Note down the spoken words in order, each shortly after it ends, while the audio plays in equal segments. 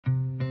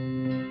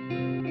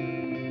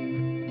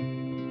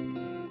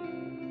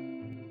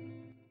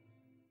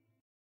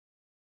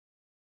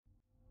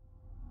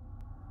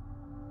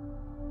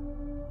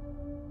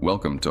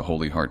Welcome to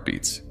Holy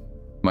Heartbeats.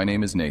 My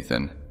name is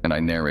Nathan, and I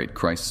narrate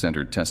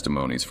Christ-centered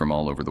testimonies from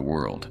all over the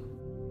world.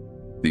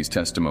 These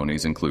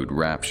testimonies include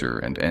rapture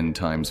and end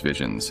times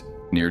visions,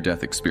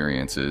 near-death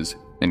experiences,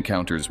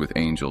 encounters with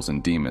angels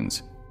and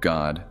demons,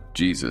 God,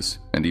 Jesus,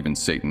 and even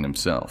Satan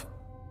himself.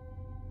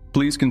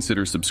 Please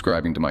consider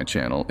subscribing to my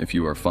channel if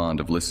you are fond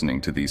of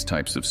listening to these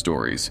types of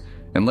stories,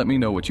 and let me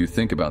know what you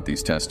think about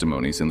these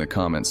testimonies in the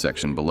comments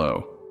section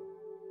below.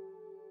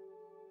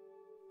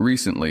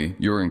 Recently,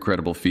 your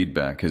incredible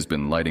feedback has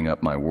been lighting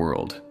up my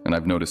world, and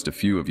I've noticed a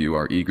few of you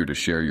are eager to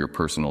share your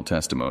personal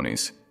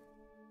testimonies.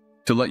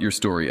 To let your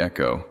story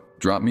echo,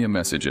 drop me a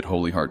message at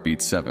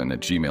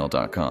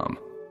holyheartbeats7@gmail.com.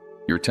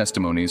 Your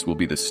testimonies will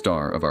be the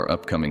star of our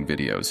upcoming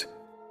videos.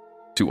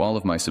 To all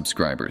of my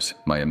subscribers,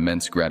 my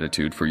immense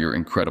gratitude for your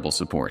incredible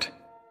support.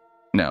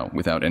 Now,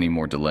 without any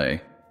more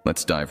delay,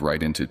 let's dive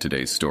right into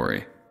today's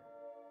story.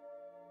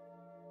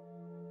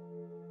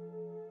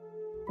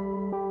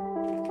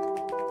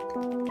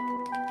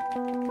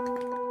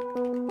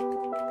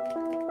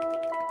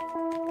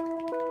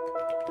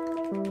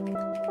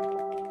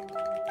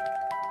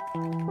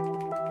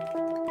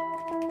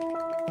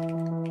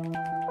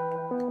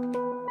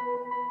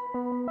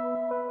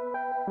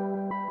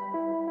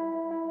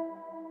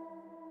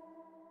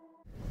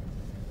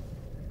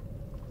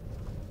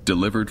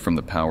 Delivered from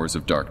the Powers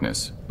of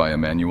Darkness by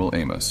Emmanuel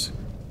Amos.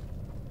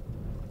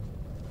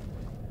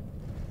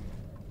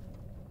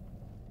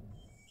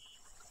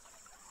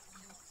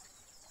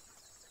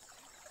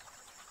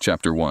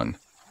 Chapter 1.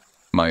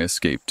 My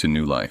Escape to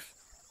New Life.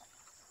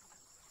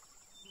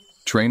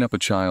 Train up a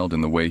child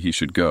in the way he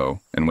should go,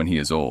 and when he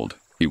is old,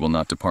 he will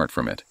not depart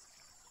from it.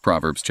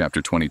 Proverbs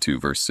chapter 22,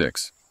 verse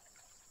 6.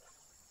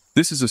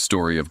 This is a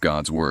story of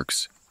God's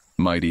works,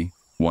 mighty,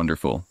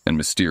 wonderful, and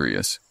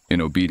mysterious, in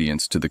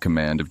obedience to the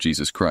command of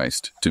Jesus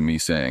Christ to me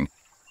saying,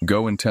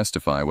 "Go and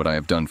testify what I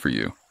have done for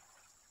you."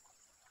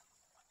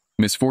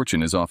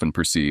 Misfortune is often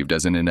perceived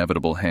as an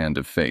inevitable hand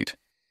of fate,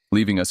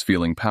 leaving us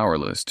feeling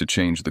powerless to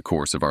change the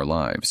course of our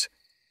lives.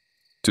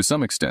 To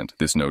some extent,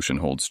 this notion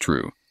holds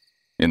true.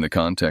 In the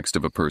context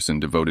of a person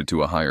devoted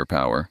to a higher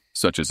power,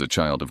 such as a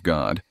child of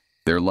God,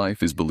 their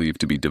life is believed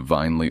to be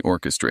divinely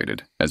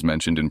orchestrated, as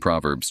mentioned in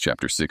Proverbs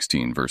chapter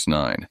 16, verse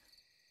 9.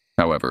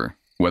 However,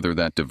 whether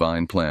that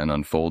divine plan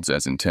unfolds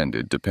as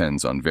intended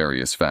depends on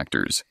various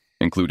factors,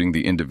 including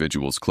the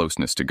individual's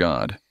closeness to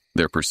God,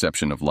 their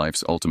perception of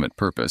life's ultimate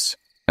purpose,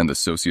 and the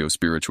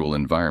socio-spiritual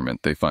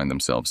environment they find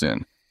themselves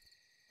in.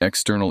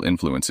 External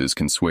influences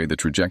can sway the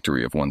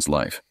trajectory of one's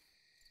life.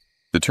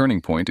 The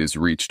turning point is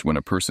reached when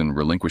a person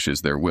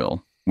relinquishes their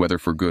will, whether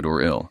for good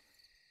or ill.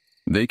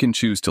 They can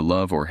choose to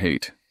love or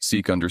hate,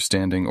 seek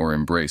understanding or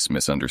embrace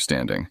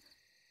misunderstanding.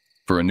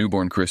 For a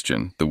newborn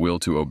Christian, the will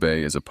to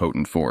obey is a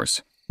potent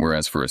force,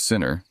 whereas for a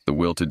sinner, the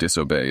will to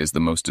disobey is the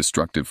most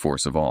destructive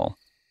force of all.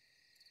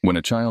 When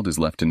a child is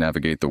left to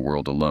navigate the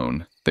world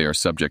alone, they are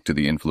subject to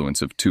the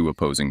influence of two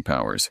opposing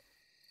powers,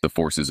 the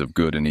forces of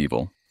good and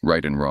evil,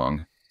 right and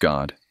wrong,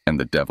 God and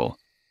the devil.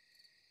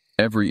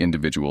 Every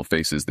individual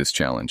faces this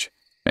challenge,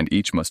 and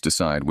each must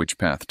decide which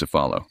path to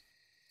follow.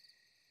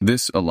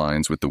 This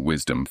aligns with the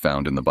wisdom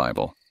found in the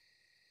Bible.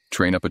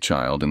 Train up a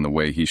child in the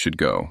way he should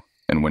go,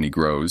 and when he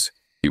grows,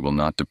 he will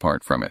not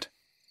depart from it.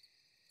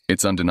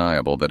 It's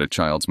undeniable that a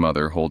child's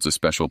mother holds a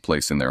special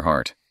place in their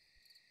heart.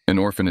 An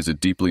orphan is a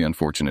deeply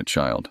unfortunate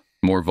child,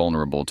 more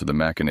vulnerable to the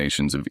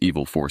machinations of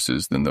evil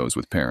forces than those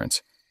with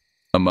parents.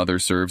 A mother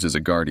serves as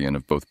a guardian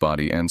of both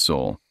body and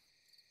soul.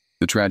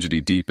 The tragedy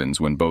deepens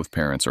when both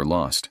parents are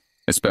lost,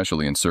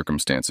 especially in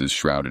circumstances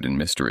shrouded in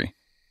mystery.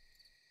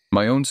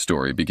 My own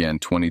story began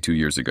 22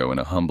 years ago in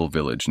a humble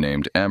village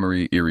named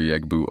Amari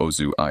Iriegbu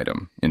Ozu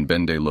Idem in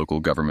Bende Local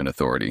Government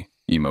Authority,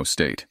 Imo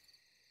State.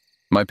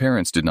 My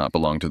parents did not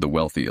belong to the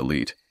wealthy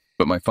elite,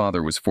 but my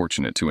father was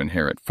fortunate to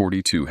inherit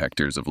 42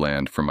 hectares of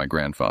land from my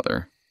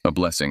grandfather, a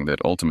blessing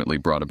that ultimately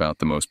brought about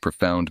the most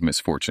profound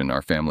misfortune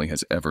our family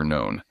has ever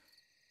known.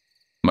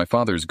 My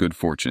father's good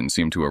fortune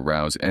seemed to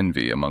arouse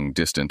envy among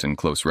distant and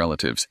close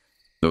relatives,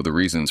 though the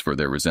reasons for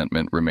their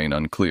resentment remain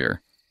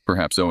unclear,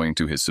 perhaps owing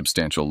to his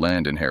substantial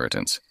land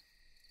inheritance.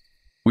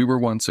 We were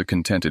once a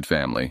contented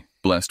family,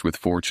 blessed with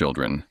 4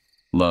 children,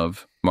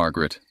 Love,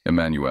 Margaret,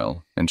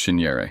 Emmanuel, and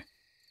Chinyere.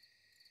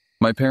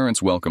 My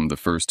parents welcomed the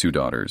first 2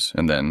 daughters,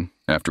 and then,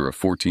 after a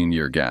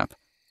 14-year gap,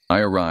 I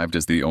arrived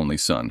as the only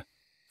son,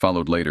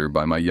 followed later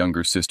by my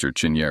younger sister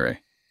Chinyere.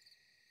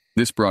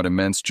 This brought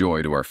immense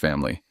joy to our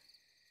family,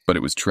 but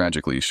it was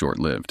tragically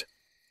short-lived.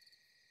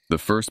 The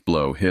first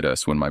blow hit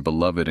us when my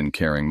beloved and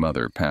caring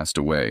mother passed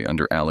away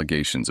under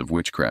allegations of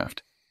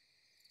witchcraft.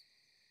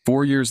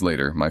 4 years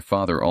later, my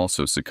father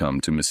also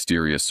succumbed to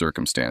mysterious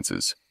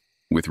circumstances,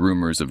 with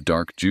rumors of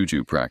dark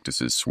juju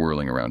practices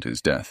swirling around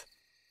his death.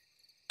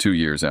 2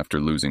 years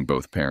after losing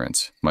both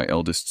parents, my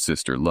eldest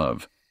sister,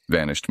 Love,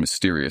 vanished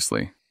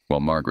mysteriously, while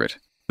Margaret,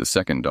 the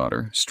second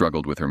daughter,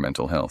 struggled with her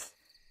mental health.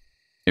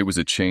 It was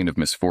a chain of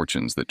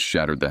misfortunes that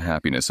shattered the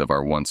happiness of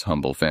our once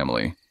humble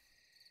family.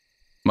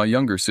 My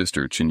younger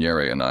sister,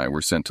 Chinyere, and I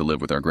were sent to live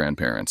with our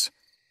grandparents.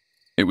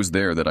 It was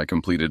there that I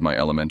completed my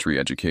elementary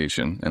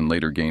education and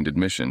later gained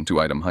admission to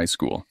Item High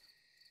School.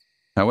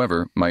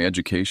 However, my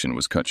education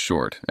was cut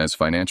short as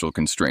financial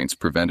constraints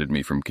prevented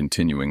me from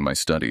continuing my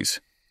studies.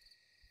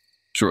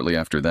 Shortly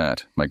after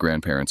that, my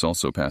grandparents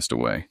also passed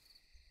away.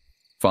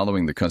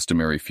 Following the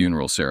customary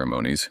funeral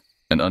ceremonies,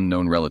 an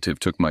unknown relative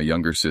took my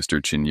younger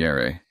sister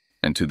Chinyere,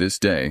 and to this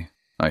day,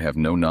 I have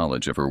no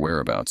knowledge of her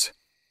whereabouts.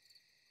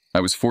 I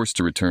was forced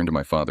to return to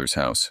my father's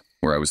house,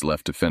 where I was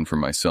left to fend for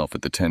myself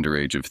at the tender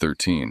age of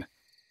 13.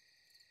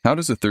 How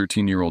does a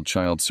 13-year-old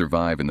child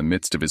survive in the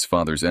midst of his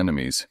father's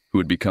enemies, who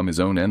had become his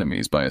own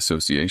enemies by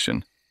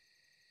association?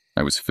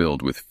 I was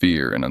filled with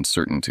fear and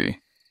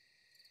uncertainty.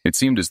 It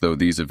seemed as though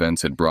these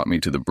events had brought me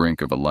to the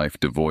brink of a life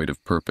devoid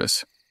of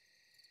purpose.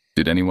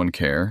 Did anyone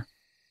care?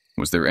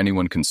 Was there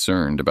anyone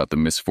concerned about the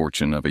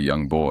misfortune of a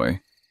young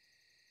boy?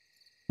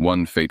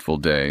 One fateful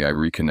day, I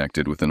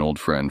reconnected with an old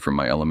friend from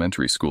my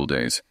elementary school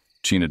days,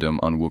 Chinedum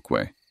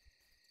Onwukwe.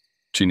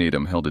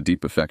 Chinedum held a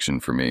deep affection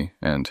for me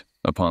and,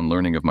 upon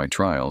learning of my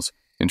trials,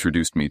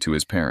 introduced me to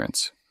his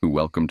parents, who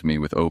welcomed me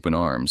with open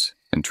arms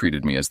and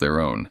treated me as their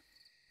own.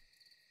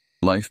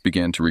 Life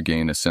began to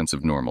regain a sense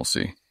of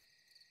normalcy.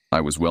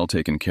 I was well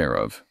taken care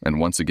of and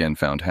once again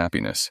found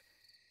happiness.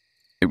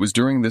 It was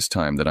during this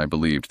time that I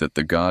believed that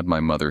the God my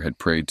mother had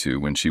prayed to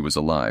when she was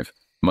alive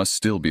must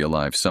still be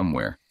alive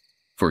somewhere,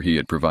 for he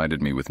had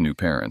provided me with new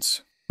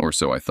parents, or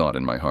so I thought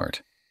in my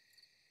heart.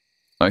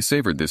 I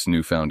savored this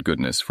newfound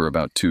goodness for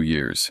about 2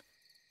 years,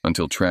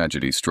 until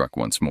tragedy struck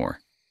once more.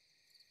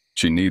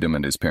 Chinedum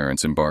and his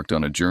parents embarked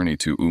on a journey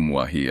to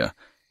Umuahia,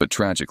 but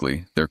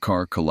tragically, their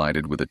car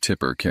collided with a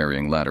tipper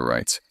carrying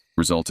laterites,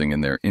 resulting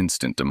in their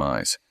instant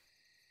demise.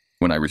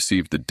 When I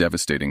received the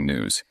devastating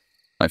news,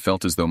 I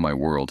felt as though my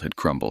world had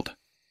crumbled.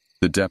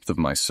 The depth of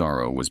my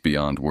sorrow was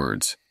beyond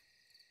words.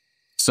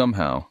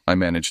 Somehow, I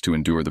managed to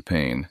endure the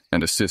pain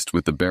and assist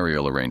with the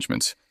burial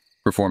arrangements,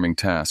 performing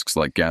tasks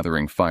like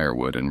gathering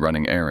firewood and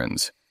running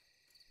errands.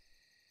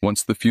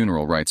 Once the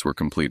funeral rites were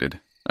completed,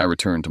 I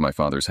returned to my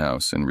father's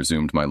house and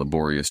resumed my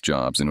laborious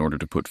jobs in order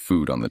to put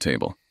food on the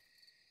table.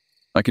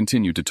 I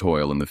continued to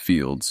toil in the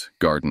fields,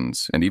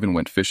 gardens, and even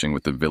went fishing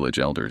with the village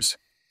elders.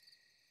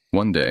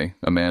 One day,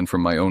 a man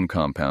from my own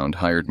compound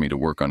hired me to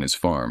work on his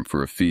farm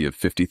for a fee of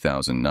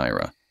 50,000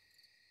 naira.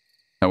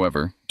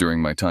 However,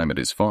 during my time at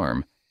his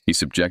farm, he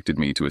subjected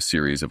me to a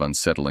series of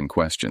unsettling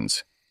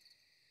questions.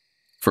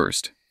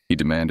 First, he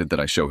demanded that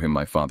I show him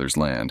my father's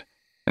land,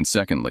 and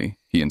secondly,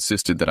 he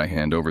insisted that I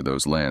hand over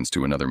those lands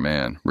to another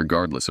man,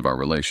 regardless of our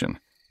relation.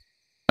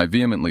 I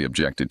vehemently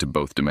objected to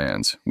both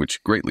demands,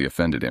 which greatly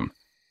offended him.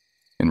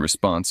 In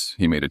response,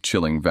 he made a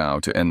chilling vow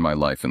to end my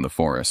life in the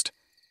forest.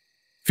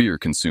 Fear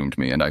consumed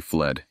me and I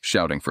fled,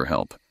 shouting for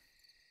help.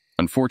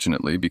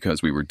 Unfortunately,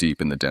 because we were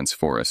deep in the dense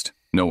forest,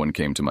 no one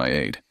came to my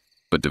aid,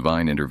 but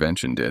divine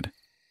intervention did.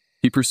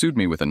 He pursued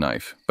me with a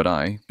knife, but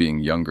I, being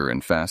younger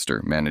and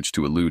faster, managed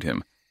to elude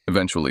him,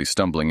 eventually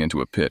stumbling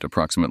into a pit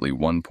approximately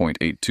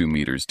 1.82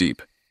 meters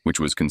deep, which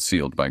was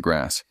concealed by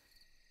grass.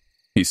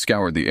 He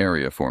scoured the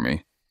area for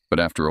me, but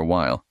after a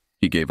while,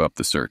 he gave up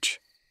the search.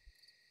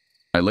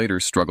 I later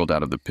struggled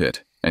out of the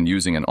pit and,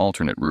 using an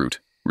alternate route,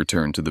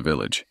 returned to the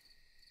village.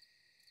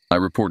 I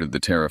reported the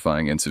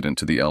terrifying incident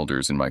to the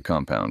elders in my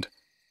compound,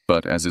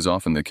 but as is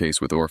often the case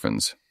with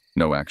orphans,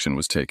 no action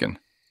was taken.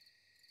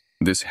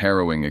 This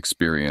harrowing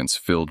experience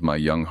filled my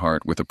young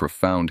heart with a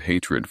profound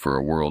hatred for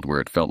a world where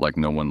it felt like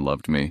no one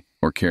loved me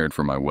or cared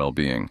for my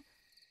well-being.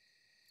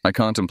 I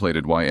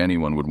contemplated why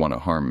anyone would want to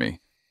harm me,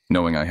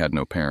 knowing I had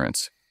no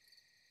parents.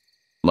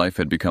 Life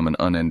had become an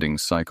unending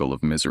cycle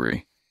of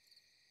misery.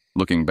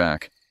 Looking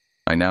back,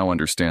 I now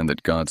understand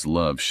that God's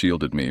love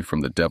shielded me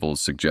from the devil's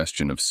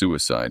suggestion of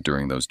suicide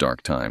during those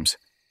dark times.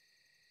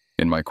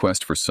 In my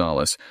quest for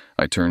solace,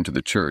 I turned to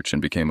the church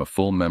and became a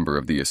full member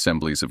of the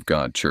Assemblies of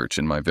God Church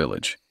in my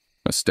village,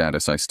 a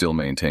status I still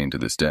maintain to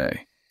this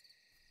day.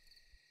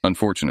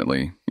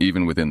 Unfortunately,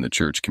 even within the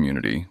church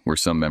community, where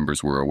some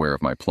members were aware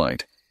of my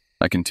plight,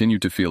 I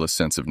continued to feel a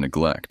sense of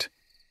neglect.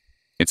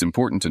 It's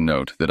important to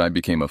note that I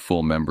became a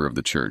full member of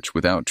the church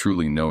without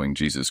truly knowing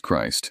Jesus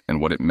Christ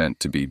and what it meant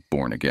to be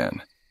born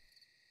again.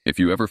 If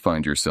you ever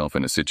find yourself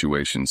in a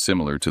situation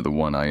similar to the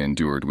one I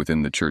endured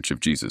within the Church of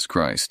Jesus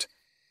Christ,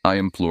 I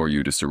implore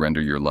you to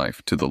surrender your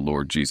life to the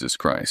Lord Jesus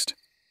Christ.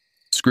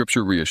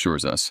 Scripture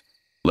reassures us,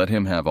 "Let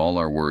him have all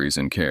our worries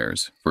and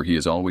cares, for he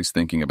is always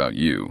thinking about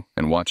you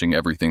and watching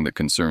everything that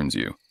concerns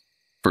you."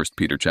 1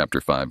 Peter chapter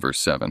 5, verse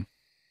 7.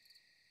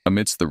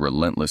 Amidst the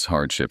relentless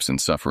hardships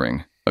and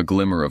suffering, a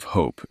glimmer of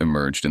hope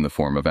emerged in the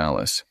form of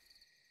Alice.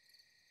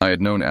 I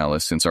had known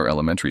Alice since our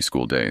elementary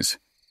school days.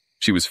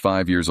 She was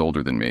 5 years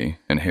older than me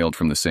and hailed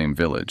from the same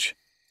village.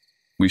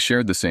 We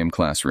shared the same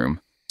classroom,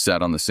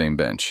 sat on the same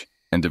bench,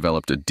 and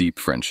developed a deep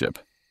friendship.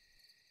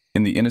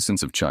 In the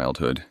innocence of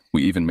childhood,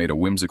 we even made a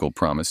whimsical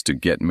promise to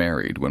get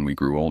married when we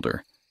grew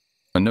older,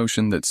 a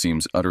notion that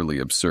seems utterly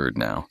absurd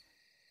now.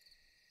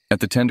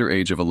 At the tender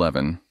age of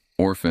 11,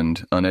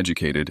 orphaned,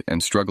 uneducated,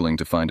 and struggling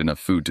to find enough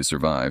food to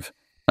survive,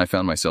 I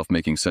found myself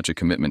making such a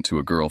commitment to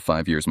a girl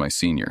 5 years my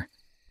senior.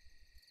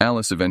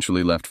 Alice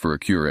eventually left for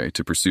Acure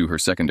to pursue her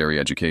secondary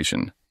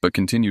education, but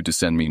continued to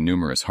send me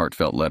numerous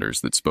heartfelt letters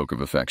that spoke of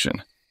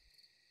affection.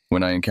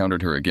 When I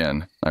encountered her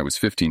again, I was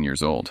 15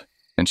 years old,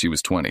 and she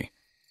was 20,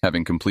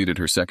 having completed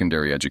her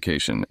secondary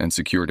education and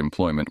secured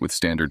employment with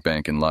Standard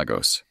Bank in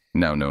Lagos,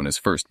 now known as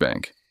First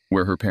Bank,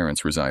 where her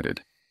parents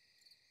resided.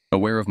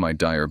 Aware of my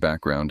dire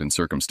background and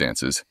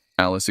circumstances,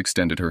 Alice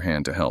extended her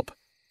hand to help.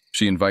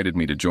 She invited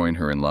me to join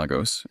her in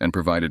Lagos and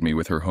provided me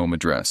with her home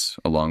address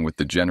along with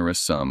the generous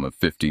sum of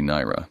 50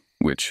 naira,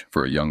 which,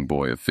 for a young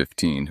boy of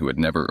 15 who had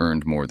never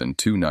earned more than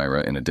 2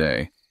 naira in a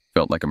day,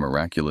 felt like a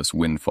miraculous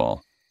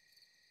windfall.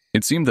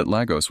 It seemed that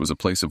Lagos was a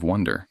place of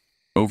wonder,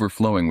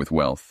 overflowing with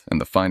wealth and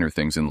the finer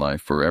things in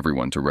life for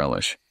everyone to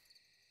relish.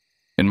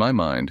 In my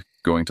mind,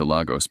 going to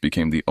Lagos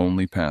became the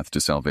only path to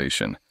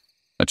salvation,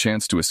 a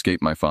chance to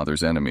escape my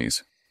father's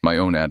enemies, my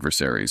own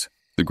adversaries,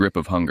 the grip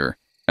of hunger,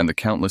 and the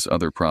countless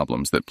other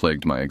problems that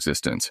plagued my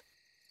existence.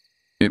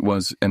 It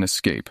was an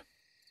escape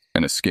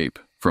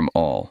from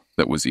all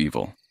that was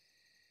evil.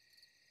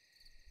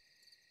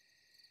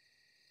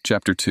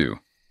 Chapter 2.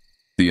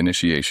 The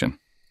Initiation.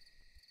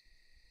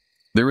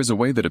 There is a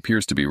way that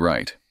appears to be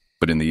right,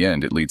 but in the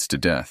end it leads to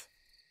death.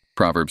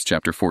 Proverbs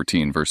chapter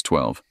 14, verse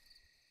 12.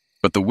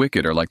 But the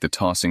wicked are like the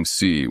tossing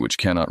sea which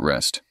cannot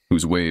rest,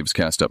 whose waves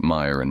cast up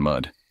mire and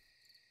mud.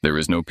 There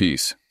is no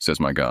peace, says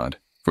my God,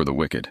 for the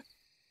wicked.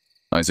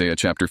 Isaiah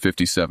chapter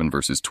 57,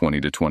 verses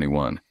 20 to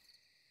 21.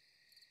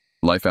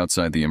 Life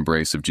outside the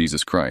embrace of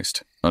Jesus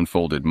Christ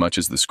unfolded much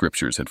as the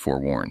scriptures had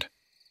forewarned.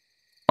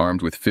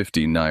 Armed with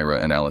 50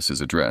 naira and Alice's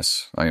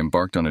address, I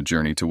embarked on a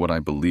journey to what I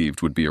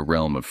believed would be a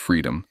realm of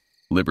freedom,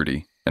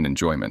 liberty, and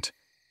enjoyment,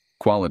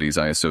 qualities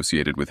I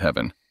associated with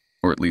heaven,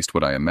 or at least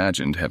what I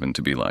imagined heaven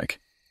to be like.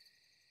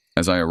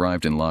 As I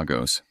arrived in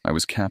Lagos, I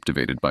was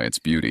captivated by its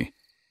beauty.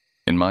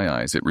 In my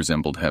eyes, it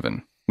resembled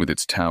heaven, with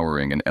its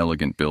towering and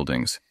elegant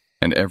buildings,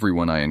 and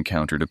everyone I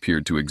encountered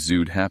appeared to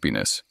exude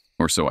happiness,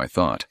 or so I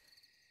thought.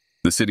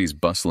 The city's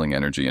bustling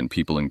energy and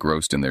people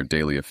engrossed in their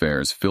daily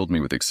affairs filled me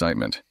with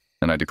excitement,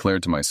 and I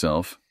declared to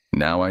myself,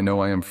 now I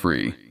know I am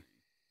free.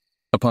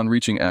 Upon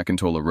reaching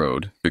Akintola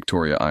Road,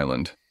 Victoria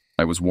Island,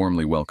 I was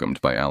warmly welcomed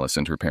by Alice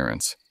and her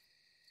parents.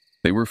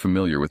 They were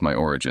familiar with my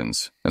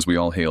origins, as we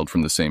all hailed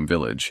from the same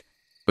village,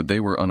 but they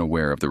were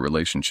unaware of the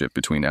relationship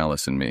between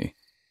Alice and me.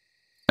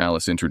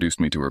 Alice introduced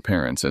me to her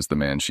parents as the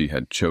man she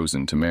had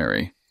chosen to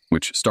marry,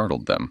 which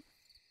startled them.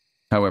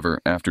 However,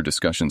 after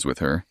discussions with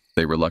her,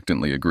 they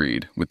reluctantly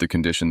agreed with the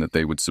condition that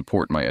they would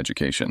support my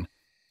education.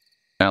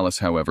 Alice,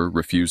 however,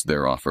 refused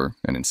their offer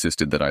and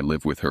insisted that I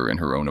live with her in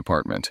her own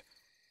apartment.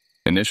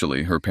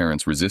 Initially, her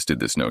parents resisted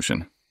this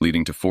notion,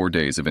 leading to 4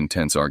 days of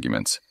intense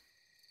arguments.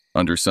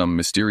 Under some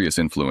mysterious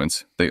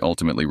influence, they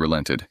ultimately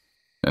relented,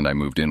 and I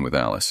moved in with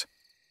Alice.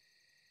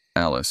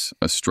 Alice,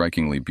 a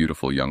strikingly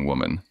beautiful young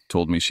woman,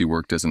 told me she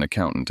worked as an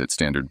accountant at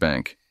Standard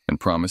Bank and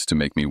promised to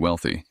make me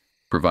wealthy,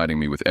 providing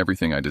me with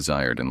everything I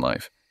desired in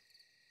life.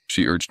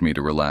 She urged me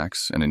to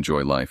relax and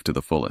enjoy life to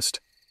the fullest.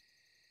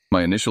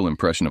 My initial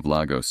impression of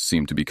Lagos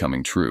seemed to be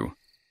coming true.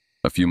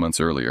 A few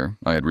months earlier,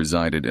 I had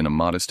resided in a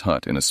modest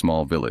hut in a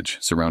small village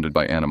surrounded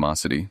by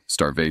animosity,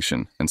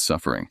 starvation, and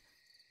suffering.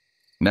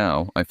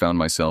 Now, I found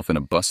myself in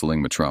a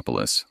bustling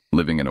metropolis,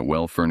 living in a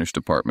well-furnished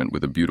apartment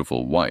with a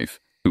beautiful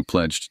wife who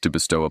pledged to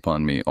bestow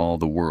upon me all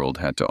the world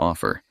had to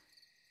offer.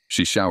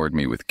 She showered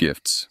me with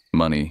gifts,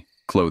 money,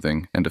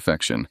 clothing, and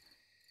affection,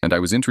 and I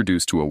was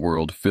introduced to a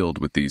world filled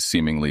with these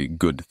seemingly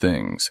good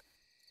things.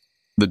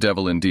 The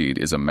devil indeed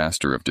is a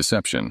master of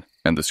deception,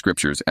 and the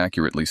scriptures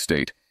accurately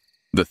state,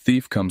 "The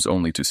thief comes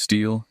only to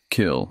steal,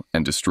 kill,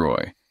 and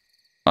destroy.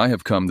 I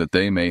have come that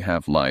they may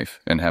have life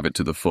and have it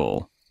to the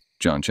full."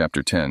 John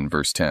chapter 10,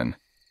 verse 10.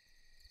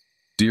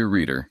 Dear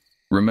reader,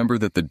 remember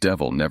that the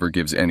devil never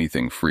gives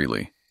anything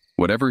freely.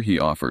 Whatever he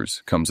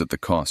offers comes at the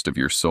cost of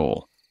your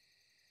soul.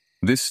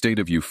 This state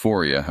of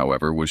euphoria,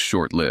 however, was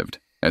short-lived,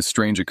 as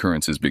strange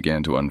occurrences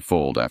began to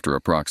unfold after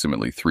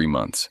approximately 3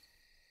 months.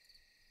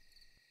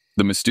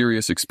 The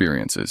mysterious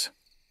experiences.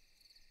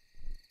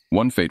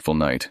 One fateful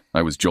night,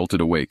 I was jolted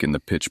awake in the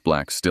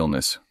pitch-black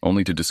stillness,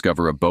 only to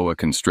discover a boa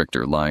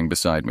constrictor lying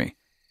beside me.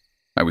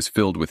 I was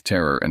filled with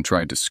terror and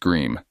tried to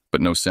scream,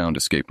 but no sound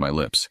escaped my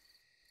lips.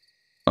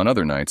 On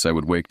other nights, I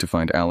would wake to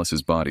find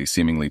Alice's body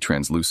seemingly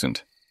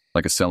translucent,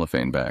 like a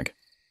cellophane bag.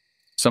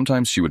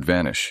 Sometimes she would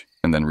vanish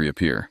and then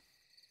reappear.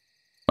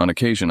 On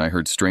occasion, I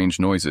heard strange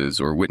noises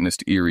or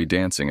witnessed eerie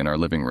dancing in our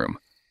living room.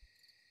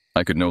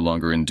 I could no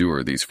longer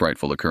endure these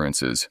frightful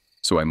occurrences,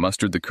 so I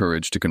mustered the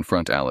courage to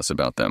confront Alice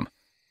about them.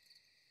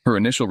 Her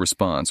initial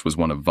response was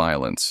one of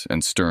violence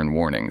and stern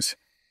warnings.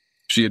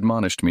 She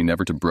admonished me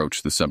never to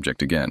broach the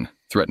subject again,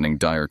 threatening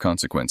dire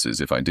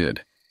consequences if I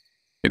did.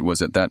 It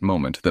was at that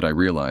moment that I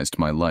realized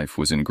my life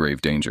was in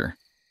grave danger.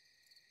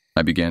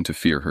 I began to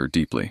fear her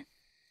deeply.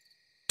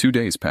 2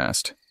 days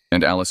passed,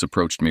 and Alice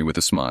approached me with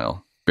a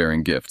smile,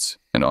 bearing gifts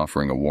and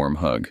offering a warm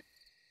hug.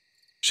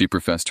 She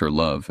professed her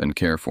love and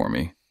care for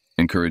me,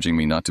 encouraging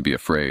me not to be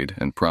afraid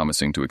and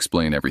promising to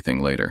explain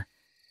everything later.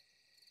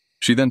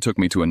 She then took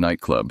me to a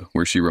nightclub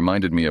where she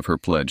reminded me of her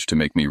pledge to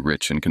make me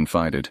rich and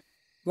confided.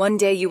 One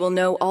day you will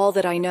know all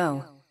that I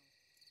know.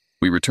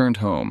 We returned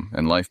home,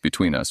 and life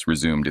between us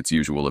resumed its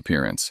usual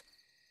appearance.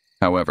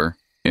 However,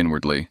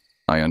 inwardly,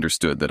 I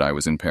understood that I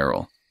was in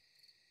peril.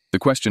 The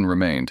question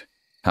remained,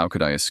 how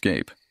could I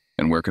escape,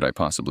 and where could I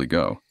possibly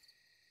go?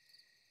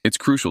 It's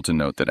crucial to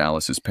note that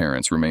Alice's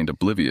parents remained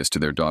oblivious to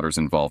their daughter's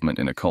involvement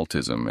in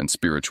occultism and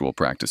spiritual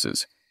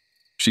practices.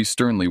 She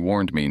sternly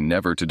warned me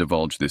never to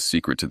divulge this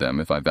secret to them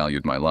if I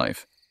valued my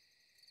life.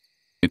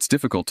 It's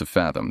difficult to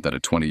fathom that a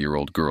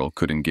 20-year-old girl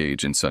could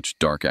engage in such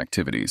dark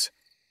activities.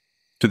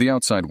 To the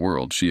outside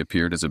world, she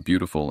appeared as a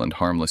beautiful and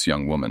harmless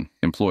young woman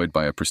employed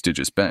by a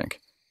prestigious bank.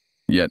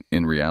 Yet,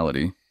 in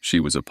reality, she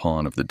was a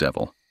pawn of the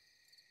devil.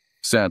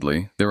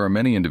 Sadly, there are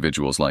many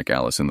individuals like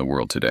Alice in the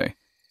world today,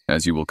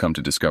 as you will come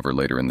to discover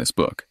later in this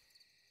book.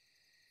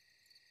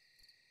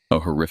 A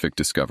horrific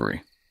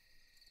discovery.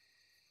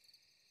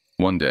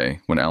 One day,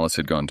 when Alice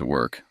had gone to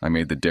work, I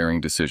made the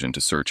daring decision to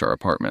search our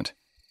apartment.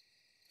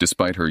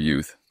 Despite her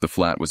youth, the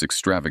flat was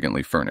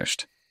extravagantly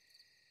furnished.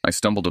 I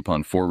stumbled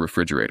upon 4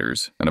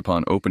 refrigerators, and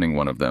upon opening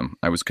one of them,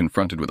 I was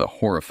confronted with a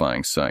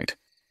horrifying sight.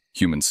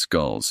 Human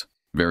skulls,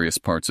 various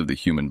parts of the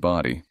human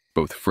body,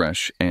 both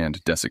fresh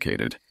and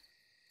desiccated.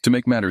 To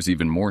make matters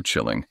even more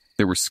chilling,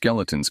 there were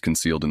skeletons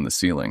concealed in the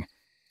ceiling.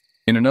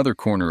 In another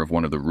corner of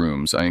one of the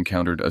rooms, I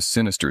encountered a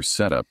sinister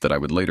setup that I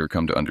would later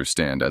come to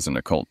understand as an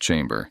occult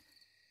chamber.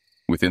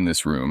 Within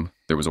this room,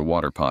 there was a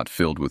water pot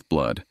filled with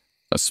blood,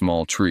 a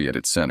small tree at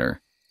its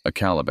center, a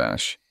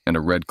calabash, and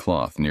a red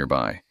cloth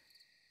nearby.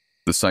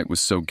 The sight was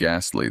so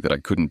ghastly that I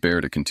couldn't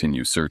bear to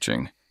continue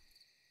searching.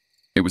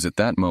 It was at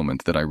that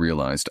moment that I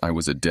realized I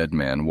was a dead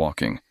man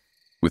walking,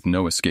 with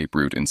no escape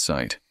route in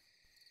sight.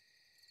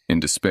 In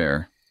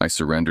despair, I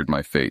surrendered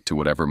my fate to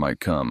whatever might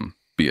come,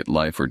 be it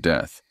life or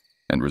death,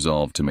 and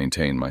resolved to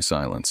maintain my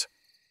silence.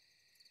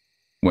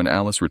 When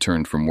Alice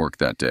returned from work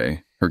that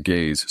day, her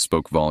gaze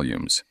spoke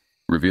volumes,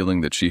 revealing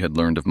that she had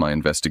learned of my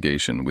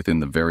investigation within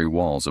the very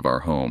walls of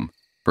our home,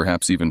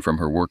 perhaps even from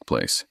her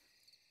workplace.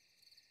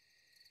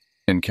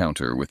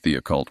 Encounter with the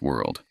occult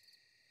world.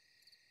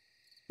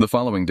 The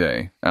following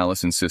day,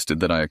 Alice insisted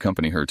that I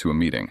accompany her to a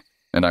meeting,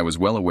 and I was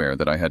well aware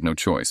that I had no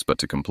choice but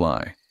to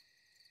comply.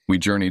 We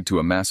journeyed to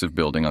a massive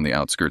building on the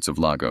outskirts of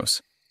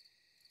Lagos.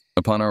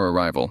 Upon our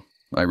arrival,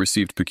 I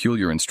received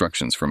peculiar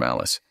instructions from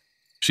Alice.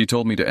 She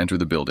told me to enter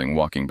the building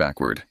walking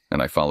backward,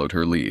 and I followed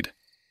her lead.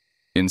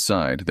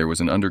 Inside, there was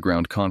an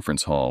underground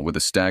conference hall with a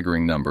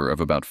staggering number of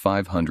about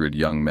 500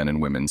 young men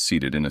and women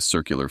seated in a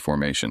circular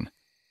formation.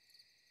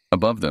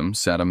 Above them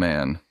sat a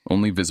man,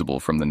 only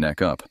visible from the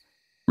neck up,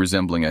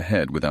 resembling a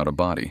head without a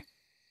body.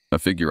 A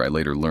figure I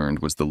later learned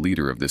was the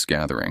leader of this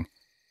gathering.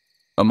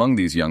 Among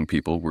these young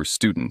people were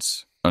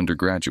students,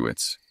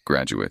 undergraduates,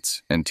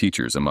 graduates, and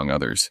teachers, among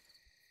others.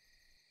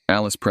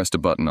 Alice pressed a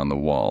button on the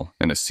wall,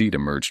 and a seat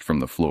emerged from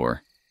the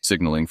floor,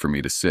 signaling for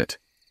me to sit.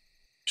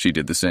 She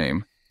did the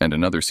same, and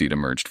another seat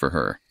emerged for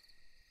her.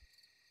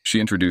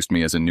 She introduced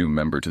me as a new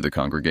member to the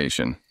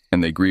congregation,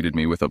 and they greeted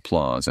me with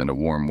applause and a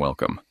warm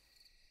welcome.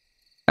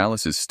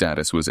 Alice's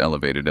status was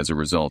elevated as a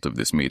result of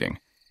this meeting.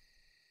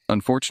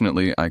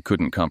 Unfortunately, I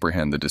couldn't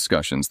comprehend the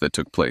discussions that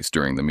took place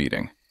during the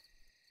meeting.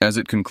 As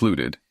it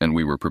concluded, and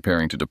we were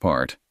preparing to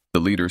depart, the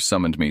leader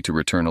summoned me to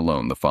return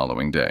alone the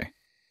following day.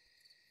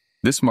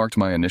 This marked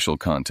my initial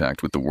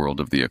contact with the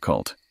world of the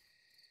occult.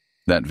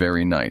 That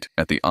very night,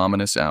 at the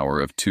ominous hour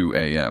of 2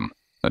 a.m.,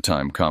 a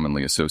time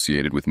commonly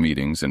associated with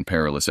meetings and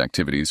perilous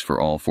activities for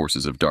all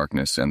forces of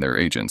darkness and their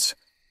agents,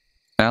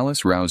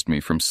 Alice roused me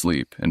from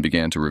sleep and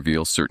began to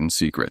reveal certain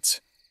secrets.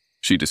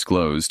 She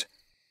disclosed,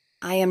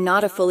 I am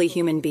not a fully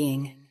human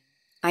being.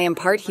 I am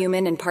part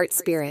human and part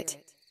spirit,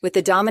 with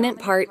the dominant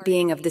part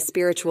being of the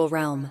spiritual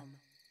realm.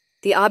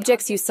 The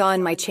objects you saw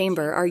in my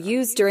chamber are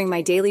used during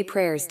my daily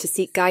prayers to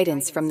seek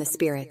guidance from the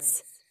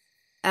spirits.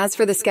 As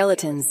for the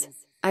skeletons,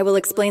 I will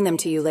explain them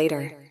to you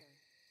later.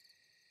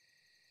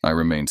 I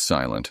remained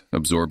silent,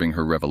 absorbing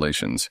her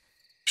revelations.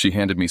 She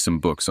handed me some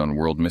books on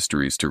world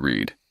mysteries to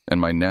read, and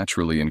my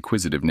naturally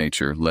inquisitive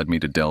nature led me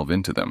to delve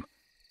into them.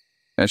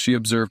 As she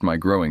observed my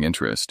growing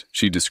interest,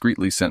 she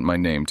discreetly sent my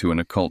name to an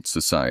occult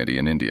society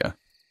in India.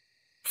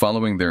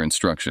 Following their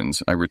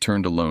instructions, I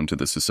returned alone to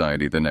the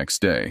society the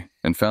next day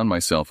and found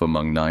myself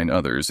among 9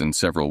 others and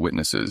several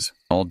witnesses,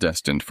 all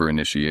destined for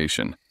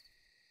initiation.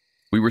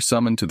 We were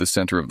summoned to the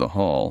center of the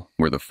hall,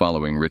 where the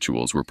following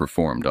rituals were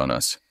performed on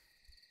us.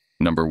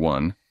 Number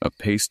 1, a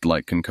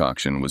paste-like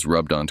concoction was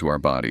rubbed onto our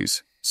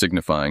bodies,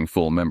 signifying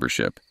full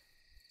membership.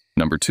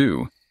 Number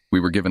 2, we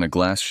were given a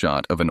glass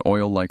shot of an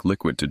oil-like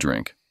liquid to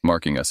drink,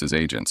 marking us as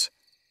agents.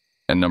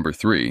 And number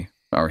 3,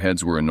 our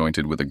heads were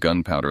anointed with a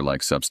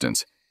gunpowder-like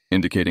substance,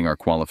 indicating our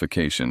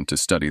qualification to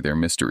study their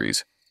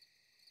mysteries.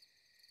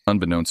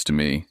 Unbeknownst to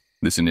me,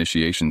 this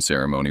initiation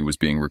ceremony was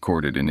being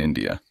recorded in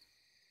India.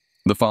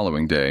 The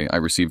following day, I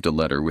received a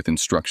letter with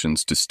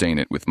instructions to stain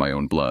it with my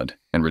own blood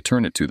and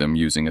return it to them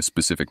using a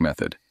specific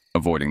method,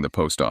 avoiding the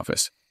post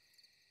office.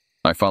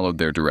 I followed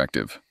their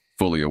directive,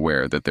 fully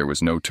aware that there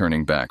was no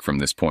turning back from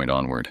this point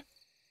onward.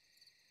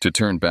 To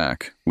turn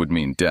back would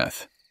mean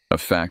death, a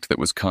fact that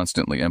was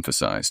constantly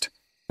emphasized,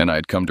 and I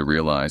had come to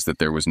realize that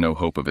there was no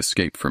hope of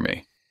escape for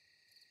me.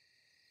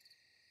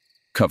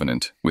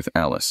 Covenant with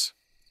Alice.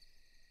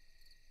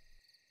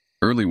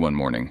 Early one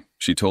morning,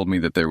 she told me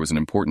that there was an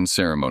important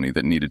ceremony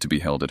that needed to be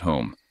held at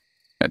home.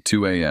 At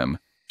 2 a.m.,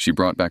 she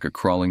brought back a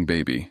crawling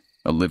baby,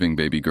 a living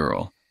baby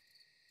girl.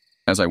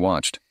 As I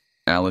watched,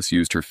 Alice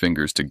used her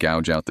fingers to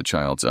gouge out the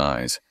child's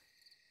eyes.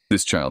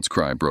 This child's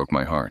cry broke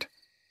my heart.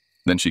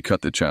 Then she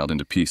cut the child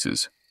into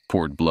pieces,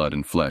 poured blood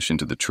and flesh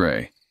into the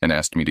tray, and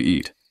asked me to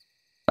eat.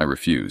 I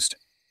refused.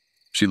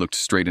 She looked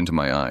straight into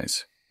my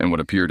eyes, and what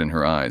appeared in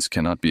her eyes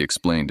cannot be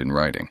explained in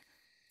writing.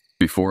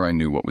 Before I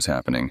knew what was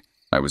happening,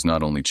 I was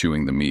not only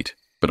chewing the meat,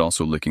 but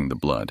also licking the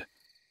blood.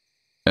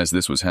 As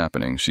this was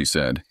happening, she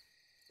said,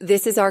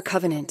 "This is our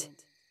covenant.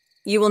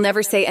 You will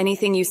never say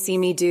anything you see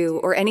me do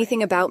or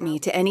anything about me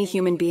to any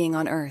human being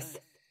on earth.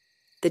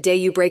 The day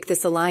you break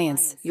this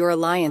alliance, your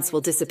alliance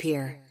will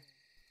disappear."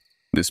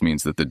 This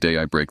means that the day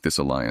I break this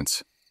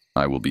alliance,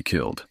 I will be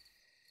killed.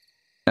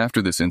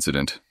 After this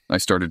incident, I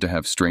started to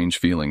have strange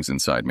feelings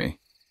inside me.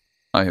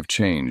 I have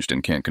changed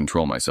and can't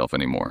control myself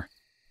anymore.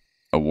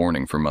 A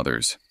warning for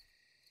mothers.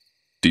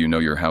 Do you know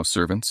your house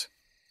servants?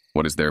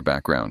 What is their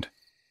background?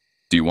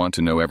 Do you want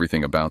to know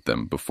everything about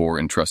them before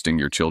entrusting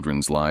your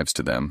children's lives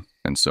to them,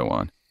 and so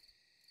on?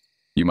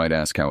 You might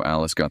ask how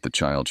Alice got the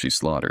child she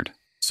slaughtered.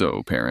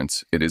 So,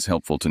 parents, it is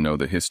helpful to know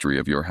the history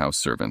of your house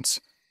servants.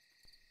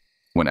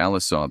 When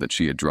Alice saw that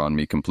she had drawn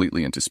me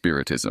completely into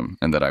Spiritism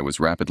and that I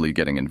was rapidly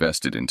getting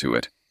invested into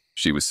it,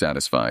 she was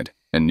satisfied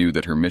and knew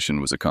that her mission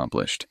was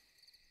accomplished.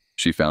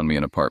 She found me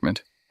an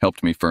apartment,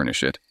 helped me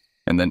furnish it,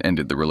 and then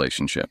ended the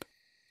relationship.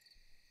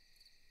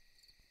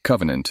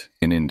 Covenant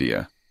in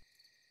India.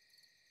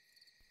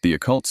 The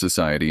occult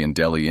society in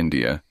Delhi,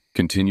 India,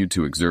 continued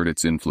to exert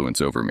its influence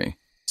over me,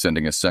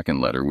 sending a second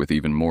letter with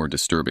even more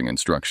disturbing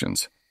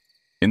instructions.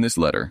 In this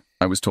letter,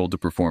 I was told to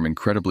perform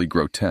incredibly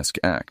grotesque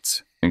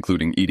acts,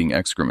 including eating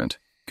excrement,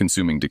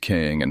 consuming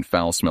decaying and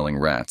foul-smelling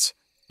rats,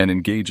 and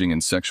engaging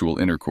in sexual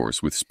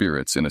intercourse with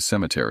spirits in a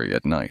cemetery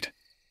at night.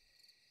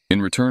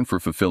 In return for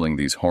fulfilling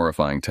these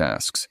horrifying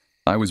tasks,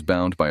 I was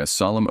bound by a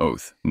solemn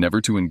oath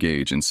never to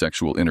engage in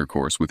sexual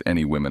intercourse with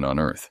any women on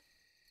earth.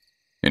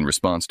 In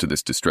response to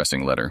this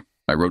distressing letter,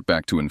 I wrote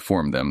back to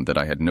inform them that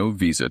I had no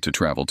visa to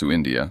travel to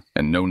India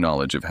and no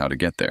knowledge of how to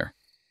get there.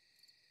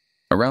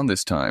 Around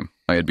this time,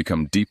 I had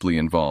become deeply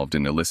involved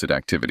in illicit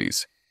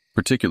activities,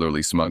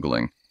 particularly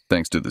smuggling,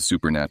 thanks to the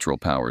supernatural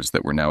powers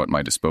that were now at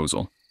my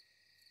disposal.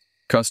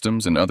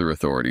 Customs and other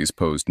authorities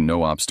posed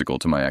no obstacle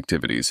to my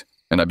activities,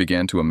 and I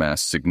began to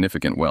amass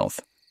significant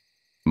wealth.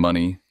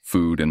 Money,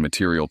 food, and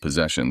material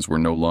possessions were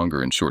no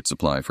longer in short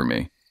supply for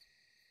me.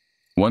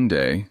 One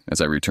day,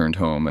 as I returned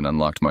home and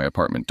unlocked my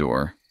apartment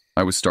door,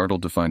 I was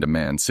startled to find a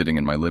man sitting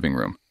in my living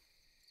room.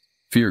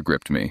 Fear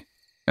gripped me,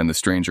 and the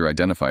stranger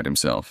identified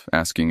himself,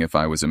 asking if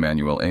I was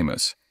Emmanuel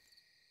Amos.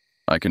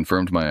 I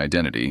confirmed my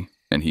identity,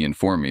 and he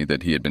informed me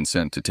that he had been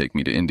sent to take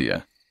me to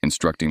India,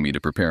 instructing me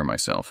to prepare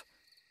myself.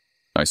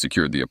 I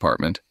secured the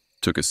apartment,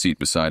 took a seat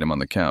beside him on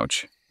the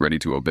couch, ready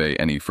to obey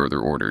any further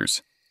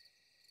orders.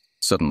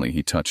 Suddenly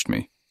he touched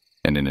me,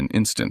 and in an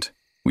instant,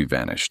 we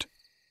vanished.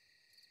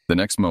 The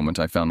next moment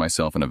I found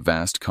myself in a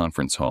vast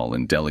conference hall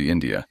in Delhi,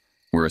 India,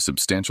 where a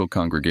substantial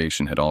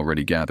congregation had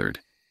already gathered,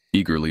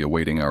 eagerly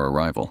awaiting our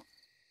arrival.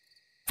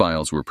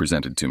 Files were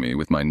presented to me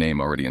with my name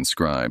already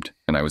inscribed,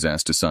 and I was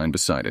asked to sign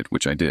beside it,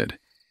 which I did.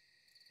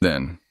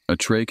 Then, a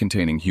tray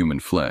containing human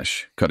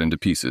flesh, cut into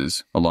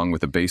pieces, along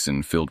with a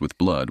basin filled with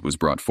blood, was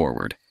brought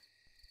forward.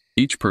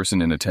 Each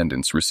person in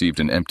attendance received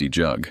an empty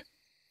jug.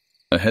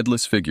 A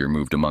headless figure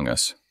moved among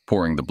us,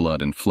 pouring the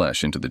blood and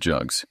flesh into the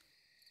jugs.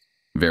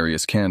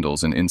 Various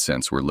candles and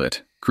incense were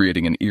lit,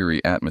 creating an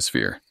eerie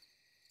atmosphere.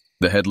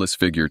 The headless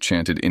figure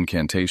chanted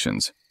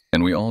incantations,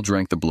 and we all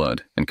drank the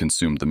blood and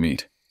consumed the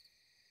meat.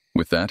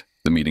 With that,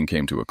 the meeting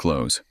came to a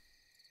close.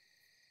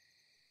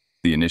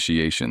 The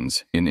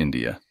initiations in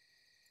India.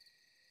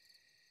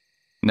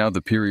 Now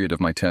the period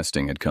of my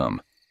testing had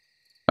come.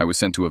 I was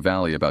sent to a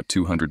valley about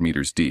 200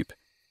 meters deep.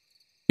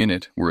 In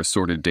it were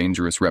assorted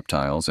dangerous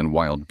reptiles and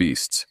wild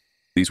beasts.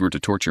 These were to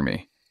torture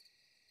me.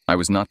 I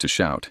was not to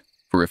shout,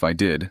 for if I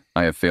did,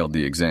 I have failed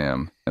the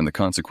exam, and the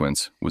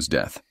consequence was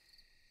death.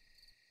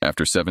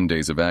 After 7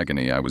 days of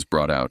agony, I was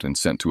brought out and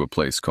sent to a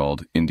place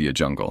called India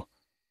Jungle.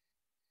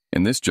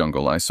 In this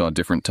jungle, I saw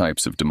different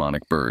types of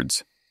demonic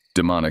birds.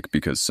 Demonic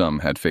because some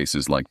had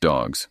faces like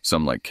dogs,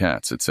 some like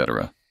cats,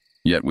 etc.,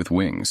 yet with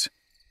wings.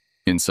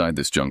 Inside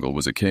this jungle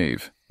was a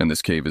cave, and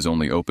this cave is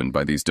only opened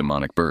by these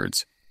demonic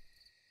birds.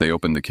 They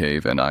opened the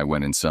cave, and I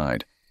went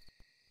inside.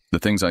 The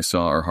things I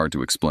saw are hard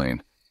to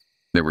explain.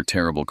 There were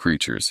terrible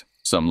creatures.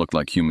 Some looked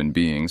like human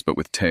beings, but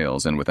with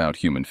tails and without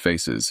human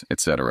faces,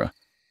 etc.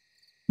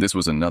 This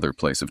was another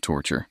place of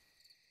torture.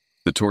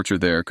 The torture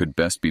there could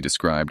best be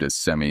described as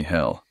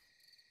semi-hell.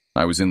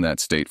 I was in that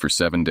state for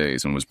 7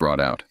 days and was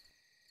brought out.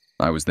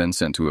 I was then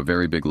sent to a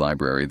very big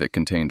library that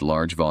contained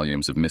large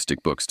volumes of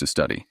mystic books to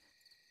study.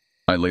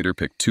 I later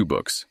picked 2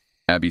 books,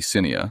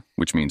 Abyssinia,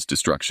 which means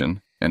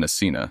destruction, and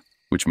Asina,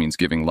 which means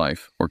giving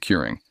life or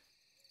curing.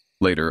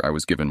 Later, I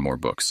was given more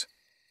books.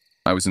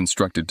 I was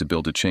instructed to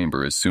build a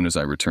chamber as soon as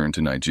I returned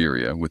to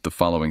Nigeria with the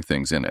following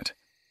things in it: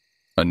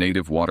 a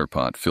native water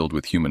pot filled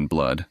with human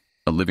blood,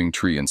 a living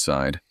tree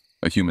inside,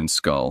 a human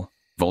skull,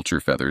 vulture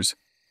feathers,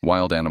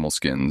 wild animal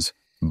skins,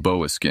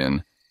 boa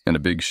skin, and a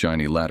big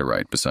shiny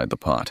laterite beside the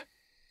pot.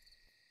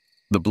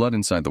 The blood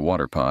inside the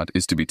water pot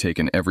is to be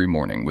taken every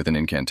morning with an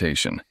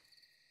incantation.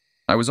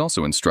 I was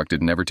also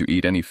instructed never to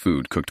eat any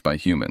food cooked by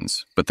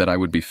humans, but that I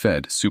would be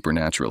fed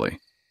supernaturally.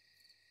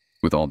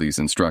 With all these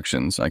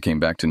instructions, I came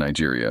back to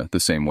Nigeria the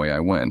same way I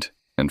went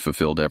and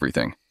fulfilled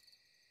everything.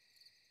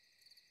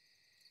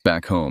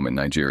 Back home in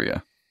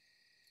Nigeria.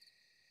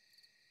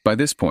 By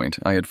this point,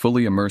 I had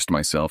fully immersed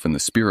myself in the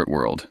spirit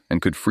world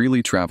and could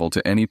freely travel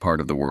to any part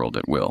of the world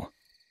at will.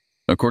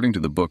 According to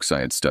the books I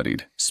had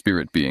studied,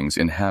 spirit beings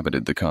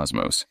inhabited the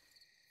cosmos.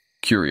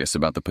 Curious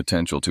about the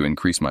potential to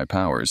increase my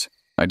powers,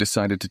 I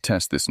decided to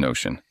test this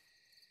notion.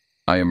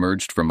 I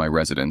emerged from my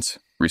residence,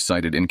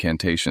 recited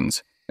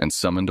incantations, and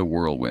summoned a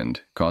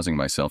whirlwind, causing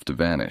myself to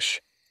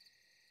vanish.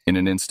 In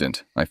an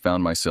instant, I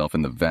found myself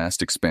in the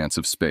vast expanse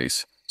of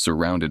space,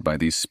 surrounded by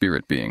these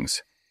spirit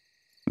beings.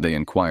 They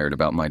inquired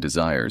about my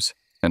desires,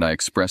 and I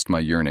expressed my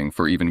yearning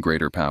for even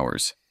greater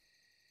powers.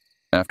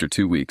 After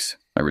 2 weeks,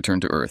 I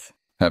returned to Earth,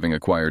 having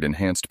acquired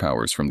enhanced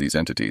powers from these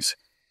entities.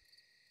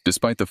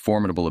 Despite the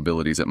formidable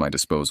abilities at my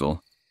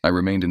disposal, I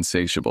remained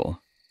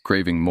insatiable,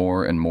 craving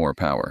more and more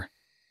power.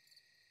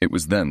 It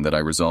was then that I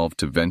resolved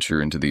to venture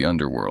into the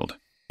underworld,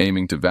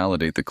 aiming to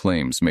validate the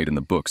claims made in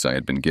the books I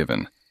had been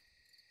given.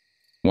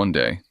 One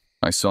day,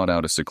 I sought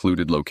out a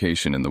secluded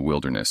location in the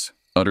wilderness,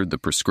 uttered the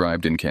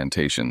prescribed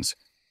incantations,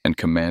 and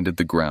commanded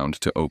the ground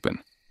to open.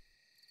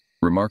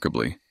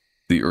 Remarkably,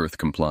 the earth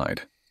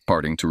complied,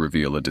 parting to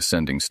reveal a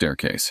descending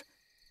staircase.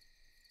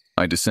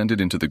 I descended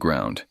into the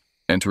ground,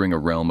 entering a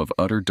realm of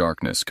utter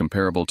darkness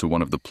comparable to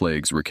one of the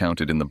plagues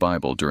recounted in the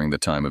Bible during the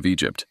time of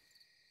Egypt.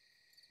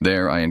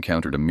 There I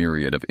encountered a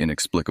myriad of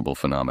inexplicable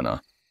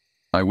phenomena.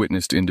 I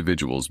witnessed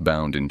individuals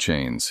bound in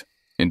chains,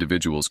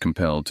 individuals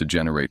compelled to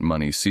generate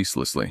money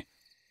ceaselessly,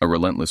 a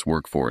relentless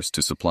workforce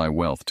to supply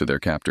wealth to their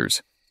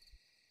captors.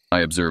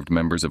 I observed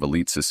members of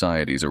elite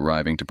societies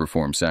arriving to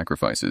perform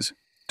sacrifices,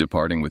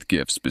 departing with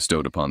gifts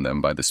bestowed upon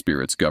them by the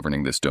spirits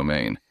governing this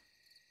domain.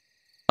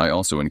 I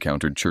also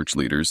encountered church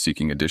leaders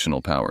seeking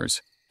additional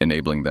powers,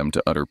 enabling them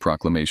to utter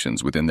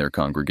proclamations within their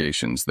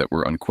congregations that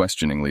were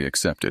unquestioningly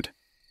accepted.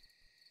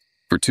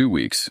 For 2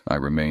 weeks, I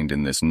remained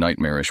in this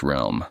nightmarish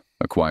realm,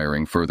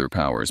 acquiring further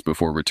powers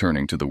before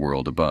returning to the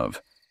world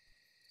above.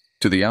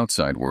 To the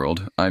outside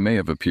world, I may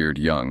have appeared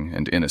young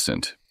and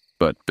innocent,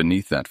 but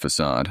beneath that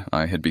facade,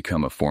 I had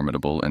become a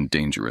formidable and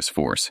dangerous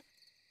force.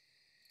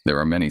 There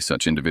are many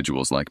such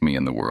individuals like me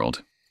in the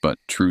world, but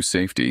true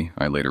safety,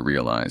 I later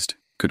realized,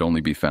 could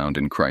only be found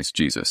in Christ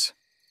Jesus.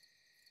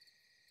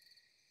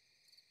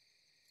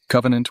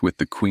 Covenant with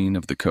the Queen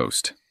of the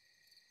Coast.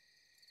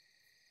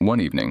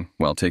 One evening,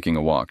 while taking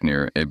a walk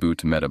near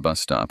Ebute Meta bus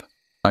stop,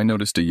 I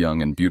noticed a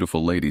young and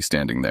beautiful lady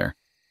standing there.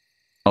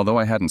 Although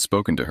I hadn't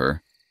spoken to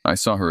her, I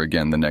saw her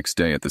again the next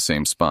day at the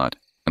same spot,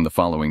 and the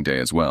following day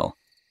as well.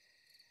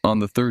 On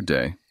the third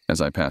day, as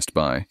I passed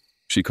by,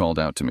 she called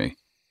out to me.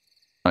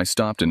 I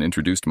stopped and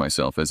introduced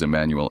myself as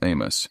Emmanuel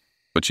Amos,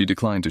 but she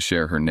declined to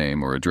share her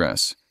name or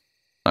address.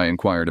 I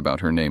inquired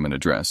about her name and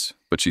address,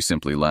 but she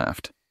simply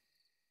laughed.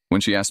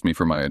 When she asked me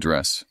for my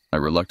address, I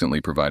reluctantly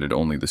provided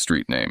only the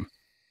street name.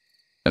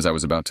 As I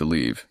was about to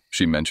leave,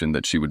 she mentioned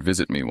that she would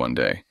visit me one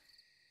day.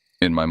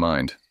 In my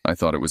mind, I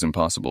thought it was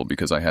impossible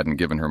because I hadn't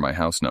given her my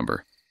house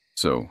number,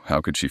 so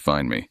how could she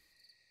find me?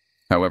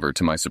 However,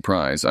 to my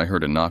surprise, I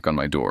heard a knock on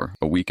my door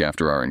a week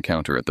after our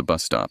encounter at the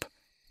bus stop.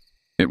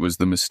 It was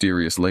the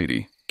mysterious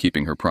lady,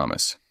 keeping her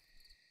promise.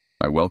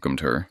 I welcomed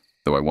her,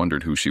 though I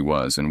wondered who she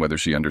was and whether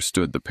she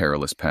understood the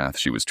perilous path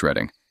she was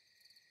treading.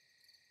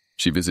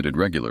 She visited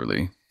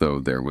regularly, though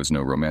there was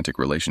no romantic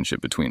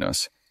relationship between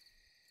us.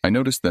 I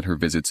noticed that her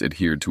visits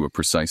adhered to a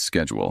precise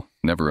schedule,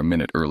 never a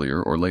minute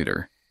earlier or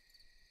later.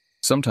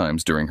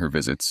 Sometimes during her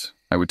visits,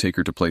 I would take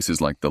her to places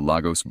like the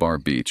Lagos Bar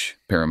Beach,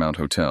 Paramount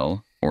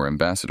Hotel, or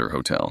Ambassador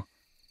Hotel.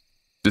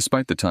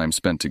 Despite the time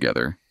spent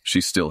together, she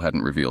still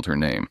hadn't revealed her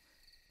name.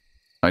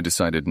 I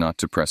decided not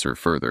to press her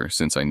further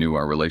since I knew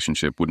our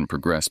relationship wouldn't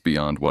progress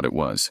beyond what it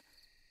was.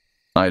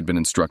 I had been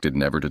instructed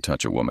never to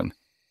touch a woman.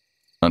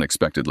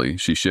 Unexpectedly,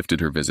 she shifted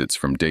her visits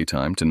from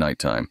daytime to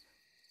nighttime.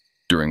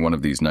 During one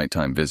of these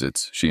nighttime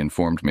visits, she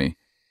informed me,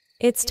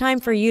 "It's time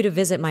for you to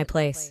visit my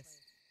place."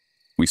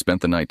 We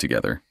spent the night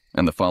together,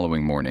 and the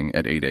following morning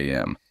at 8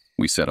 a.m.,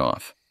 we set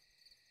off.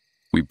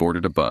 We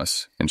boarded a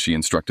bus, and she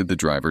instructed the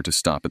driver to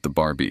stop at the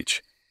bar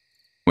beach.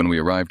 When we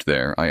arrived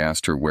there, I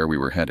asked her where we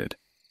were headed.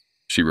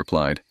 She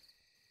replied,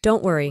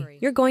 "Don't worry,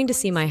 you're going to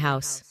see my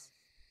house."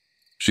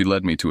 She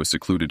led me to a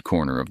secluded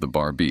corner of the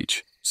bar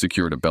beach,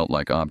 secured a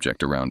belt-like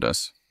object around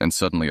us, and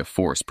suddenly a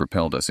force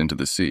propelled us into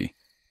the sea.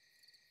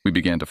 We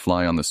began to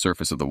fly on the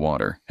surface of the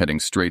water, heading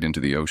straight into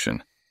the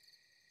ocean.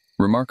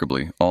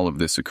 Remarkably, all of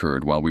this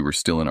occurred while we were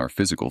still in our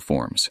physical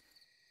forms.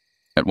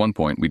 At one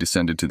point, we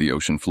descended to the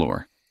ocean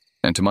floor,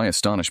 and to my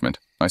astonishment,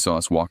 I saw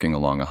us walking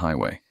along a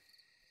highway.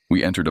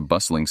 we entered a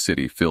bustling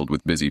city filled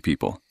with busy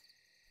people.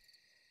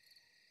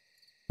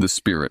 The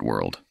spirit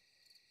world.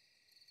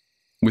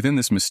 Within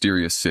this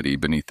mysterious city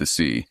beneath the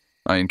sea,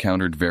 I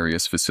encountered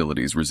various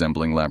facilities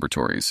resembling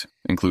laboratories,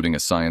 including a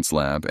science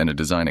lab and a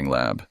designing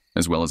lab,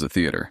 as well as a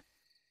theater.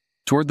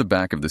 Toward the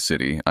back of the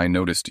city, I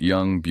noticed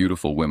young,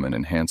 beautiful women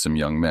and handsome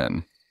young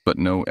men, but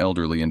no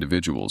elderly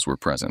individuals were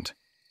present.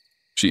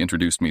 She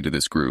introduced me to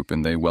this group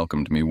and they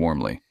welcomed me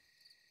warmly.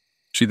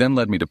 She then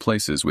led me to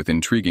places with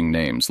intriguing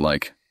names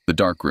like the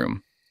dark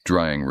room,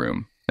 drying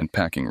room, and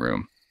packing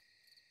room.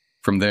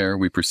 From there,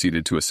 we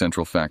proceeded to a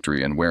central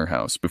factory and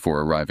warehouse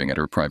before arriving at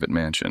her private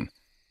mansion.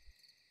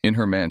 In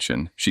her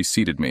mansion, she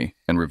seated me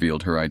and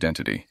revealed her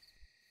identity.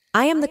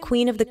 I am the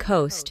Queen of the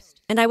Coast,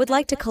 and I would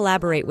like to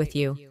collaborate with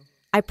you.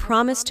 I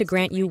promise to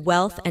grant you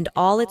wealth and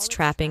all its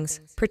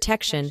trappings,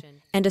 protection,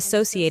 and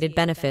associated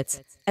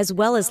benefits, as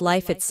well as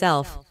life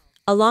itself,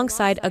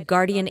 alongside a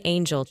guardian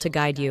angel to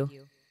guide you.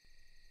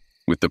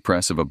 With the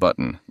press of a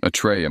button, a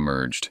tray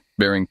emerged,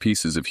 bearing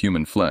pieces of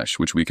human flesh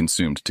which we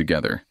consumed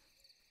together.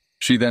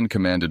 She then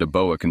commanded a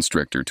boa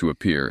constrictor to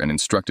appear and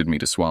instructed me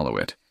to swallow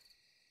it.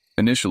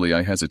 Initially,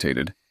 I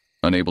hesitated,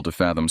 unable to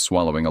fathom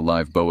swallowing a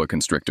live boa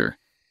constrictor.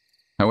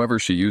 However,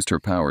 she used her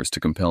powers to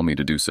compel me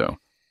to do so.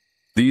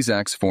 These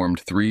acts formed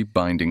 3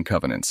 binding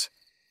covenants: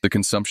 the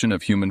consumption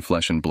of human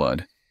flesh and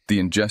blood, the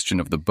ingestion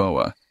of the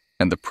boa,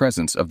 and the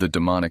presence of the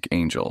demonic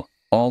angel,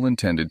 all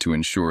intended to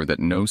ensure that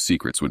no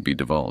secrets would be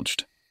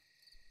divulged.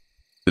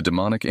 The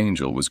demonic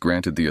angel was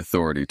granted the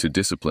authority to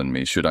discipline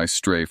me should I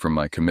stray from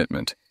my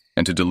commitment,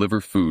 and to deliver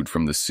food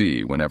from the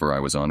sea whenever I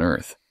was on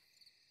earth.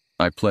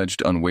 I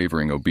pledged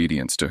unwavering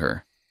obedience to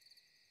her.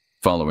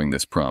 Following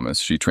this promise,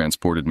 she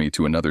transported me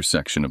to another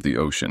section of the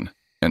ocean,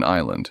 an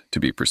island, to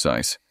be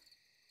precise.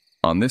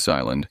 On this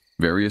island,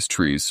 various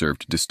trees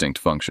served distinct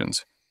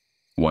functions.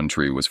 One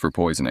tree was for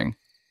poisoning,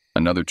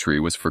 another tree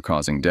was for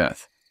causing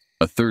death,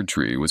 a third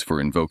tree was for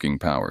invoking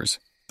powers,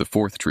 the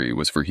fourth tree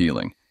was for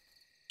healing.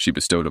 She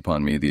bestowed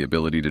upon me the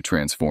ability to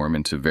transform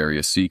into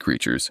various sea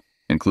creatures,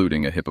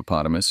 including a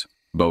hippopotamus,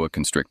 boa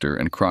constrictor,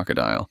 and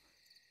crocodile.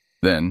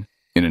 Then,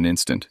 in an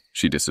instant,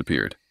 she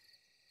disappeared.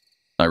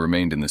 I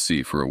remained in the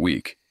sea for a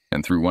week,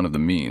 and through one of the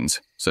means,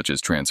 such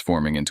as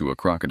transforming into a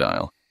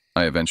crocodile,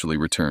 I eventually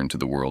returned to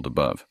the world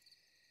above.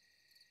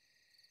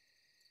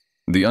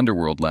 The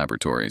Underworld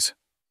Laboratories.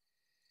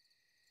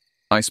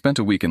 I spent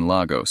a week in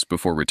Lagos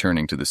before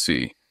returning to the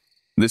sea,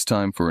 this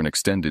time for an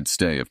extended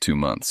stay of 2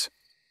 months.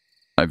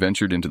 I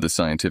ventured into the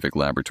scientific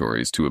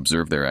laboratories to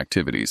observe their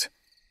activities.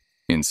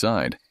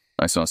 Inside,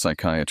 I saw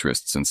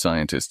psychiatrists and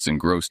scientists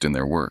engrossed in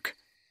their work.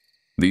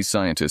 These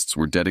scientists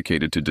were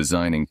dedicated to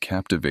designing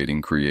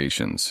captivating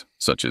creations,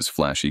 such as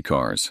flashy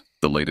cars,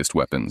 the latest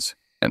weapons,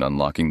 and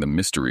unlocking the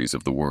mysteries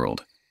of the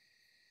world.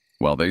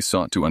 While they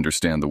sought to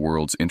understand the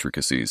world's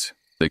intricacies,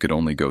 they could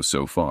only go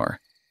so far.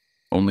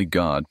 Only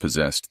God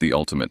possessed the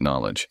ultimate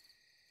knowledge.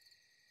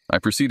 I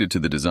proceeded to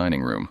the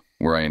designing room,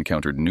 where I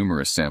encountered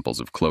numerous samples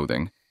of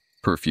clothing,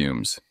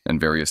 perfumes, and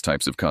various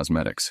types of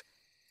cosmetics.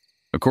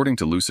 According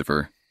to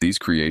Lucifer, these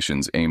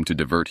creations aimed to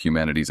divert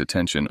humanity's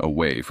attention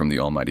away from the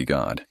Almighty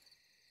God.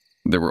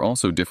 There were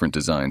also different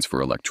designs for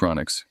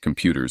electronics,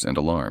 computers, and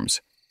alarms.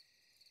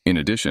 In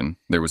addition,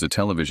 there was a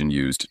television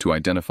used to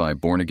identify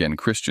born-again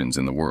Christians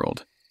in the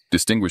world,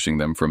 distinguishing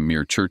them from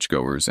mere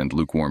churchgoers and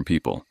lukewarm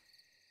people.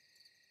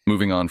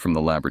 Moving on from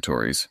the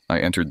laboratories, I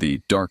entered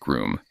the dark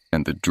room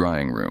and the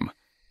drying room.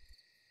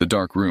 The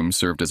dark room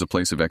served as a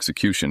place of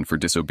execution for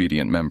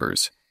disobedient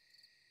members.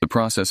 The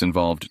process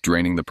involved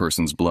draining the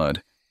person's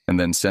blood and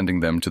then sending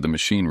them to the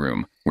machine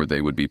room where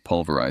they would be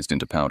pulverized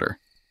into powder.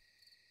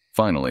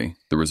 Finally,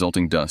 the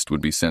resulting dust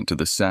would be sent to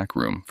the sack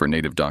room for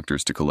native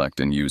doctors to collect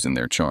and use in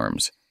their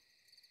charms.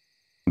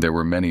 There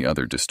were many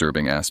other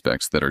disturbing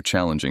aspects that are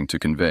challenging to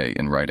convey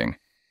in writing.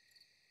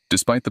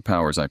 Despite the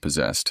powers I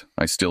possessed,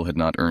 I still had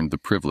not earned the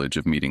privilege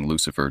of meeting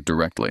Lucifer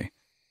directly.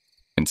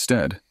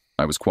 Instead,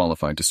 I was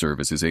qualified to serve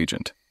as his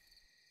agent.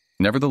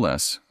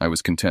 Nevertheless, I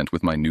was content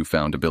with my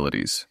newfound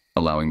abilities,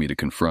 allowing me to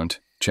confront,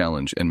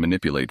 challenge, and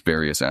manipulate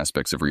various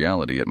aspects of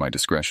reality at my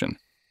discretion.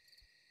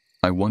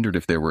 I wondered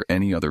if there were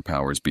any other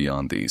powers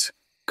beyond these,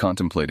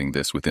 contemplating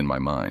this within my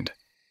mind.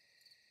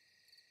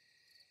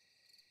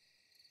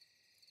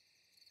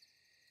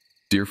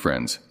 Dear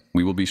friends,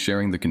 we will be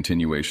sharing the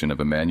continuation of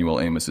Emmanuel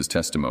Amos's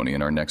testimony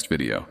in our next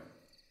video.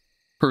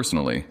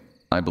 Personally,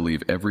 I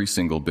believe every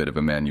single bit of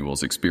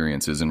Emmanuel's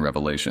experiences and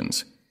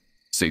revelations.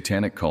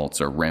 Satanic cults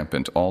are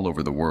rampant all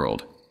over the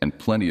world, and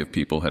plenty of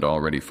people had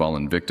already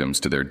fallen victims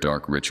to their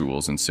dark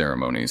rituals and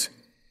ceremonies.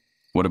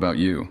 What about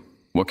you?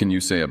 What can you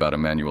say about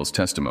Emmanuel's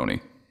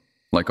testimony?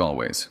 Like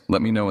always,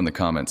 let me know in the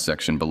comments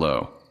section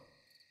below.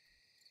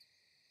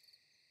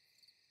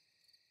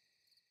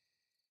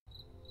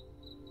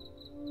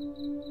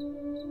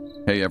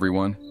 Hey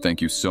everyone,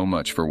 thank you so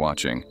much for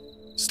watching.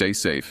 Stay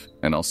safe,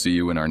 and I'll see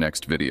you in our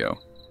next video.